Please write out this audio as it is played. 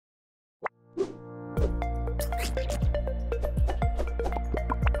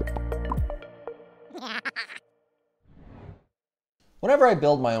Whenever I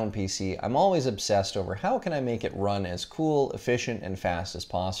build my own PC, I'm always obsessed over how can I make it run as cool, efficient, and fast as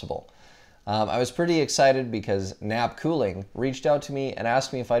possible. I was pretty excited because NAB Cooling reached out to me and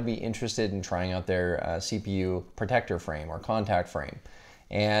asked me if I'd be interested in trying out their CPU protector frame or contact frame.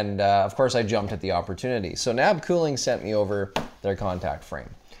 And of course I jumped at the opportunity. So NAB Cooling sent me over their contact frame.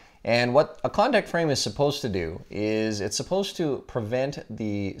 And what a contact frame is supposed to do is it's supposed to prevent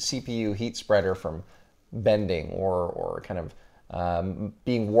the CPU heat spreader from bending or kind of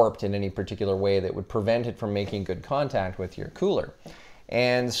being warped in any particular way that would prevent it from making good contact with your cooler.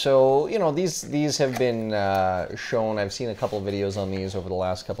 And so, you know, these have been shown. I've seen a couple of videos on these over the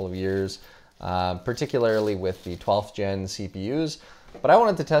last couple of years, particularly with the 12th gen CPUs. But I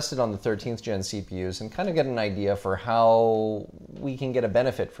wanted to test it on the 13th gen CPUs and kind of get an idea for how we can get a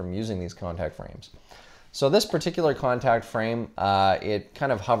benefit from using these contact frames. So this particular contact frame, it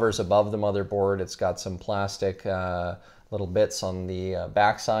kind of hovers above the motherboard. It's got some plastic little bits on the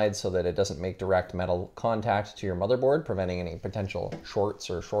backside so that it doesn't make direct metal contact to your motherboard, preventing any potential shorts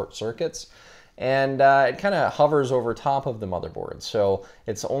or short circuits. And it kind of hovers over top of the motherboard, so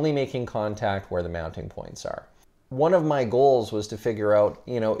it's only making contact where the mounting points are. One of my goals was to figure out,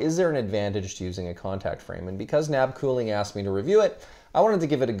 you know, is there an advantage to using a contact frame? And because NAB Cooling asked me to review it, I wanted to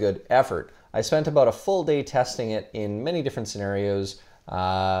give it a good effort. I spent about a full day testing it in many different scenarios,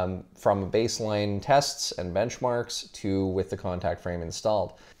 from baseline tests and benchmarks to with the contact frame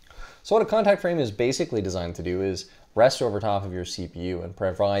installed. So what a contact frame is basically designed to do is rest over top of your CPU and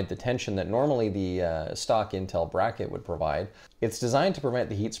provide the tension that normally the stock Intel bracket would provide. It's designed to prevent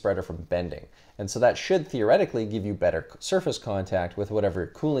the heat spreader from bending, and so that should theoretically give you better surface contact with whatever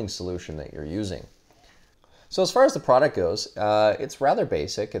cooling solution that you're using. So as far as the product goes, it's rather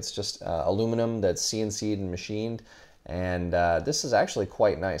basic. It's just aluminum that's CNC'd and machined. And this is actually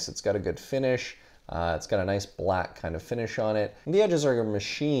quite nice. It's got a good finish. It's got a nice black kind of finish on it. And the edges are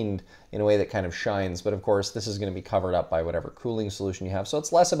machined in a way that kind of shines, but of course this is going to be covered up by whatever cooling solution you have. So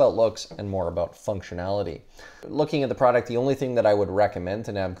it's less about looks and more about functionality. Looking at the product, the only thing that I would recommend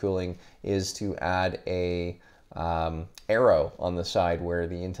to NAB Cooling is to add a arrow on the side where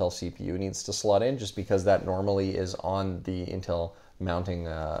the Intel CPU needs to slot in, just because that normally is on the Intel mounting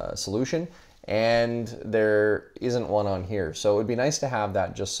solution. And there isn't one on here. So it would be nice to have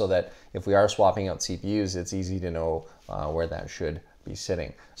that, just so that if we are swapping out CPUs, it's easy to know where that should be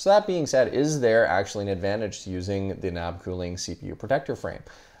sitting. So that being said, is there actually an advantage to using the NAB Cooling CPU protector frame?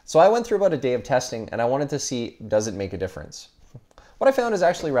 So I went through about a day of testing and I wanted to see, does it make a difference? What I found is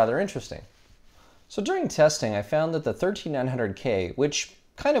actually rather interesting. So during testing, I found that the 13900K, which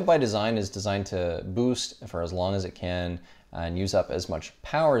kind of by design is designed to boost for as long as it can and use up as much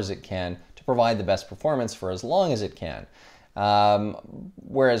power as it can to provide the best performance for as long as it can.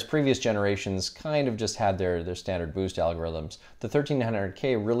 Whereas previous generations kind of just had their standard boost algorithms, the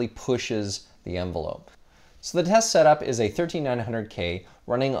 13900K really pushes the envelope. So the test setup is a 13900K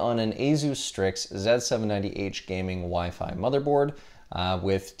running on an ASUS Strix Z790H gaming Wi-Fi motherboard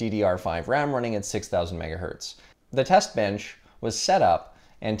with DDR5 RAM running at 6000 megahertz. The test bench was set up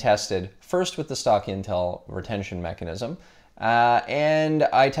and tested first with the stock Intel retention mechanism, and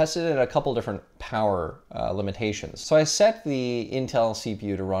I tested it at a couple different power limitations. So I set the Intel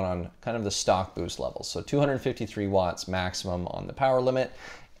CPU to run on kind of the stock boost levels, so 253 watts maximum on the power limit,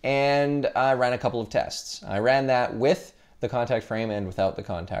 and I ran a couple of tests. I ran that with the contact frame and without the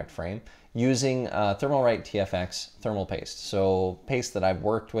contact frame, using Thermalright TFX thermal paste, so paste that I've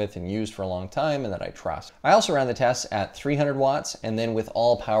worked with and used for a long time and that I trust. I also ran the tests at 300 watts and then with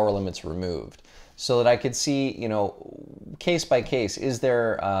all power limits removed, so that I could see, you know, case by case, is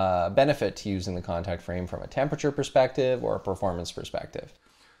there a benefit to using the contact frame from a temperature perspective or a performance perspective.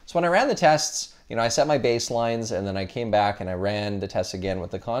 So when I ran the tests, you know, I set my baselines and then I came back and I ran the tests again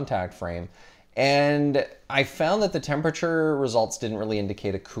with the contact frame. And I found that the temperature results didn't really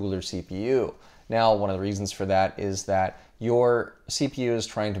indicate a cooler CPU. Now, one of the reasons for that is that your CPU is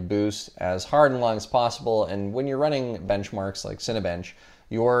trying to boost as hard and long as possible, and when you're running benchmarks like Cinebench,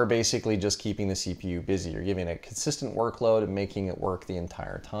 you're basically just keeping the CPU busy. You're giving it a consistent workload and making it work the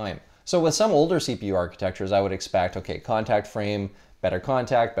entire time. So with some older CPU architectures, I would expect, okay, contact frame, better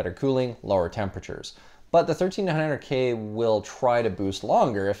contact, better cooling, lower temperatures. But the 13900K will try to boost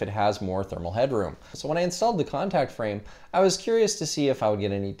longer if it has more thermal headroom. So when I installed the contact frame, I was curious to see if I would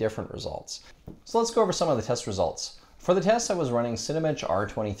get any different results. So let's go over some of the test results. For the test, I was running Cinebench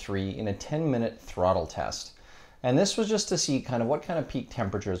R23 in a 10-minute throttle test. And this was just to see kind of what kind of peak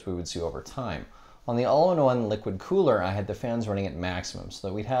temperatures we would see over time. On the all-in-one liquid cooler, I had the fans running at maximum, so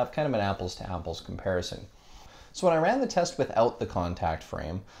that we'd have kind of an apples to apples comparison. So when I ran the test without the contact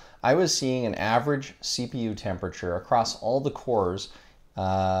frame, I was seeing an average CPU temperature across all the cores,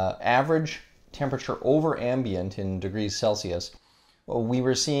 average temperature over ambient in degrees Celsius. Well, we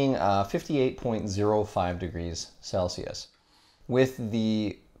were seeing 58.05 degrees Celsius. With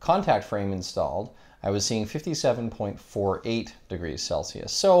the contact frame installed, I was seeing 57.48 degrees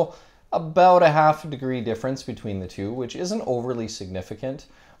Celsius. So about a half a degree difference between the two, which isn't overly significant,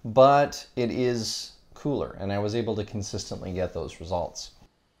 but it is cooler, and I was able to consistently get those results.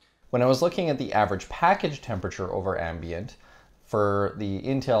 When I was looking at the average package temperature over ambient for the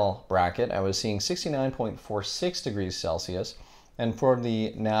Intel bracket, I was seeing 69.46 degrees Celsius, and for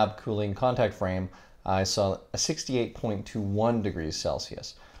the NAB Cooling contact frame, I saw a 68.21 degrees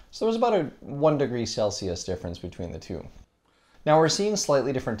Celsius. So there was about a 1 degree Celsius difference between the two. Now we're seeing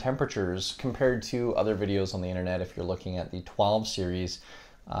slightly different temperatures compared to other videos on the internet. If you're looking at the 12 series,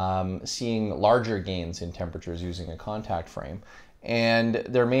 seeing larger gains in temperatures using a contact frame. And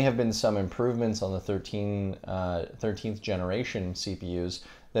there may have been some improvements on the 13th generation CPUs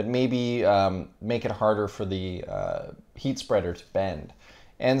that maybe make it harder for the heat spreader to bend.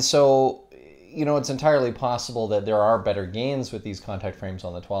 And so, you know, it's entirely possible that there are better gains with these contact frames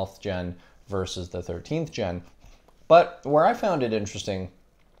on the 12th gen versus the 13th gen. But where I found it interesting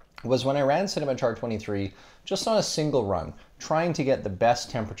was when I ran CinemaChar 23 just on a single run, trying to get the best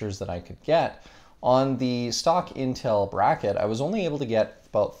temperatures that I could get. On the stock Intel bracket, I was only able to get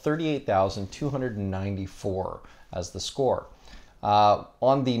about 38,294 as the score.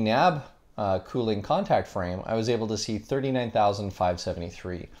 On the NAB cooling contact frame, I was able to see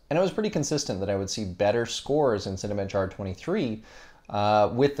 39,573. And it was pretty consistent that I would see better scores in CinemaChar 23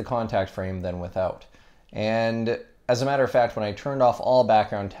 with the contact frame than without. And as a matter of fact, when I turned off all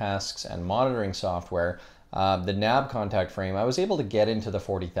background tasks and monitoring software, the NAB contact frame, I was able to get into the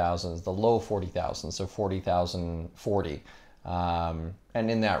 40,000s, the low 40,000s, so 40,040, and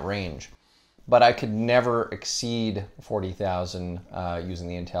in that range. But I could never exceed 40,000 using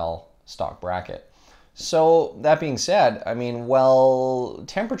the Intel stock bracket. So that being said, I mean, well,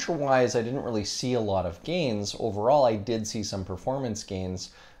 temperature-wise, I didn't really see a lot of gains. Overall, I did see some performance gains,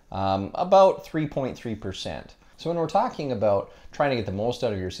 about 3.3%. So when we're talking about trying to get the most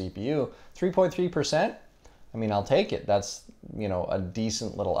out of your CPU, 3.3%, I mean, I'll take it. That's, you know, a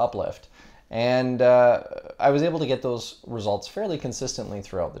decent little uplift. And I was able to get those results fairly consistently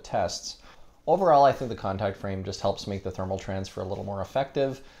throughout the tests. Overall, I think the contact frame just helps make the thermal transfer a little more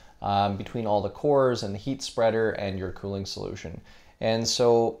effective between all the cores and the heat spreader and your cooling solution. And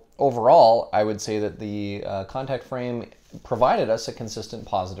so overall, I would say that the contact frame provided us a consistent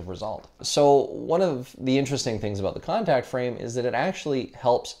positive result. So one of the interesting things about the contact frame is that it actually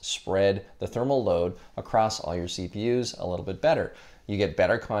helps spread the thermal load across all your CPUs a little bit better. You get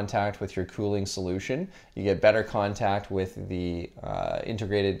better contact with your cooling solution. You get better contact with the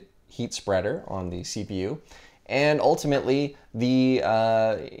integrated heat spreader on the CPU. And ultimately, the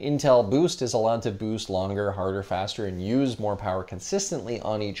Intel Boost is allowed to boost longer, harder, faster, and use more power consistently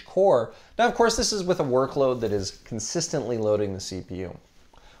on each core. Now, of course, this is with a workload that is consistently loading the CPU.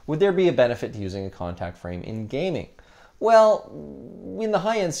 Would there be a benefit to using a contact frame in gaming? Well, in the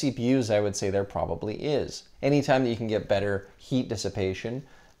high-end CPUs, I would say there probably is. Anytime that you can get better heat dissipation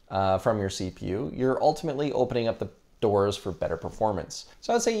from your CPU, you're ultimately opening up the doors for better performance.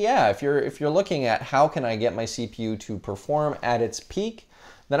 So I'd say, yeah, if you're looking at how can I get my CPU to perform at its peak,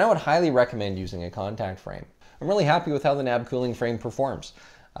 then I would highly recommend using a contact frame. I'm really happy with how the NAB cooling frame performs.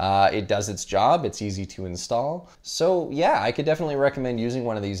 It does its job, it's easy to install. So yeah, I could definitely recommend using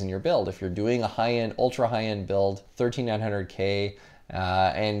one of these in your build. If you're doing a high-end, ultra high-end build, 13900K,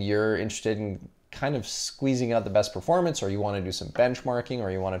 and you're interested in kind of squeezing out the best performance, or you want to do some benchmarking, or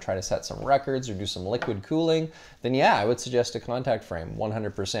you want to try to set some records or do some liquid cooling, then yeah, I would suggest a contact frame,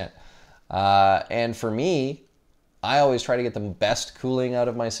 100%. And for me, I always try to get the best cooling out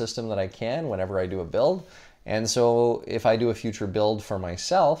of my system that I can whenever I do a build. And so if I do a future build for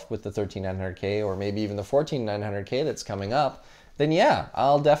myself with the 13900K or maybe even the 14900K that's coming up, then yeah,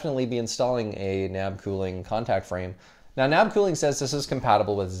 I'll definitely be installing a NAB Cooling contact frame. Now, NAB Cooling says this is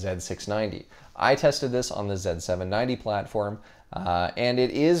compatible with Z690. I tested this on the Z790 platform, and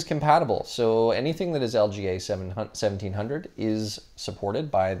it is compatible. So anything that is LGA 1700 is supported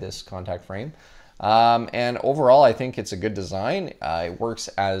by this contact frame. And overall, I think it's a good design. It works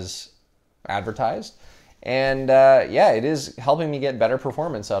as advertised. And yeah, it is helping me get better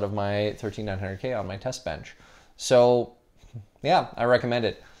performance out of my 13900K on my test bench. So yeah, I recommend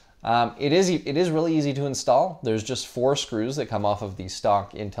it. It is really easy to install. There's just 4 screws that come off of the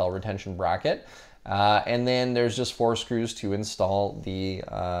stock Intel retention bracket. And then there's just 4 screws to install the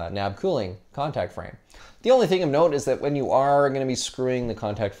NAB cooling contact frame. The only thing of note is that when you are going to be screwing the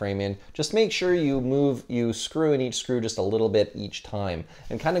contact frame in, just make sure you screw in each screw just a little bit each time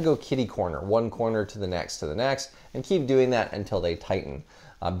and kind of go kitty corner, one corner to the next, and keep doing that until they tighten.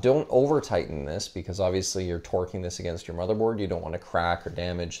 Don't over tighten this because obviously you're torquing this against your motherboard. You don't want to crack or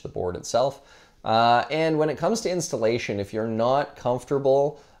damage the board itself. And when it comes to installation, if you're not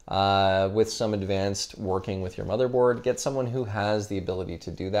comfortable with some advanced working with your motherboard, get someone who has the ability to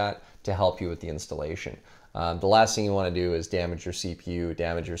do that to help you with the installation. The last thing you want to do is damage your CPU,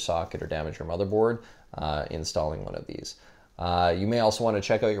 damage your socket, or damage your motherboard installing one of these. You may also want to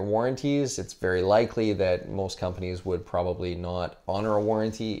check out your warranties. It's very likely that most companies would probably not honor a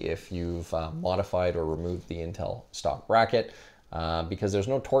warranty if you've modified or removed the Intel stock bracket because there's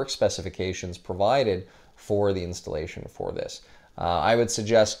no torque specifications provided for the installation for this. I would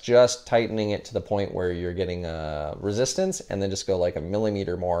suggest just tightening it to the point where you're getting resistance and then just go like a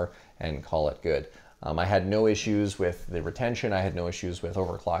millimeter more and call it good. I had no issues with the retention. I had no issues with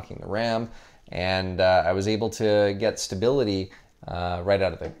overclocking the RAM, and I was able to get stability right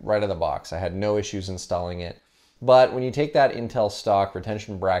out of the box. I had no issues installing it. But when you take that Intel stock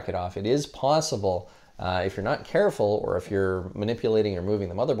retention bracket off, it is possible, if you're not careful or if you're manipulating or moving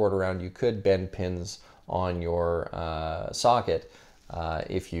the motherboard around, you could bend pins on your socket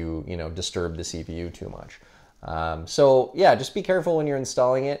if you disturb the CPU too much. So yeah, just be careful when you're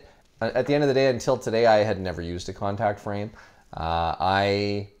installing it. At the end of the day, until today, I had never used a contact frame.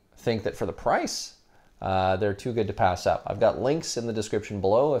 I think that for the price, they're too good to pass up. I've got links in the description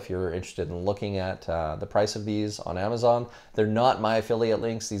below if you're interested in looking at the price of these on Amazon. They're not my affiliate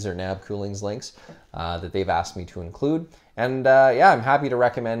links. These are NAB Cooling's links that they've asked me to include. And yeah, I'm happy to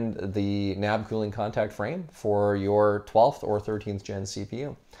recommend the NAB Cooling contact frame for your 12th or 13th gen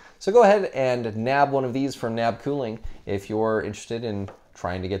CPU. So go ahead and nab one of these from NAB Cooling if you're interested in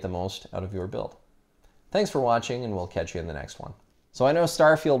trying to get the most out of your build. Thanks for watching, and we'll catch you in the next one. So I know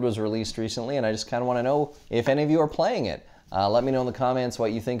Starfield was released recently, and I just kind of want to know if any of you are playing it. Let me know in the comments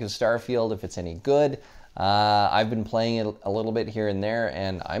what you think of Starfield, if it's any good. I've been playing it a little bit here and there,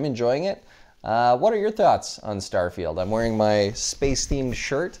 and I'm enjoying it. What are your thoughts on Starfield? I'm wearing my space-themed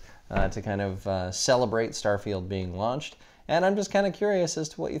shirt to kind of celebrate Starfield being launched, and I'm just kind of curious as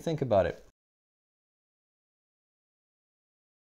to what you think about it.